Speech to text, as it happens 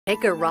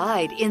Take a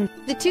ride in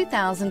the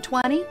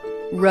 2020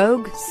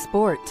 Rogue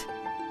Sport.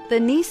 The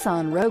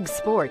Nissan Rogue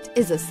Sport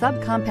is a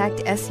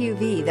subcompact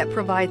SUV that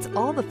provides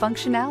all the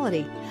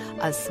functionality.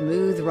 A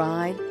smooth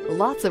ride,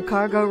 lots of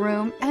cargo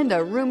room, and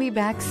a roomy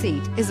back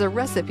seat is a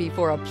recipe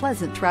for a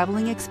pleasant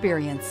traveling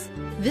experience.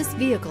 This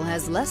vehicle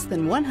has less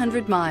than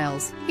 100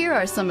 miles. Here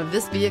are some of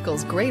this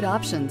vehicle's great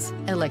options: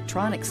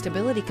 electronic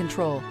stability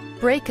control,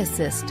 brake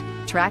assist,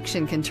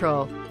 traction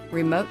control,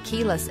 remote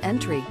keyless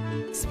entry,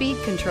 speed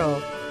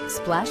control,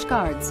 splash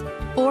guards,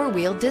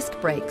 four-wheel disc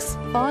brakes,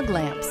 fog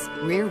lamps,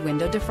 rear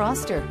window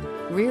defroster,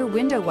 rear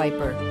window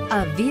wiper.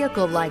 A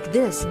vehicle like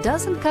this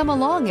doesn't come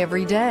along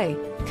every day.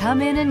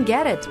 Come in and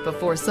get it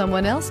before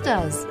someone else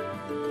does.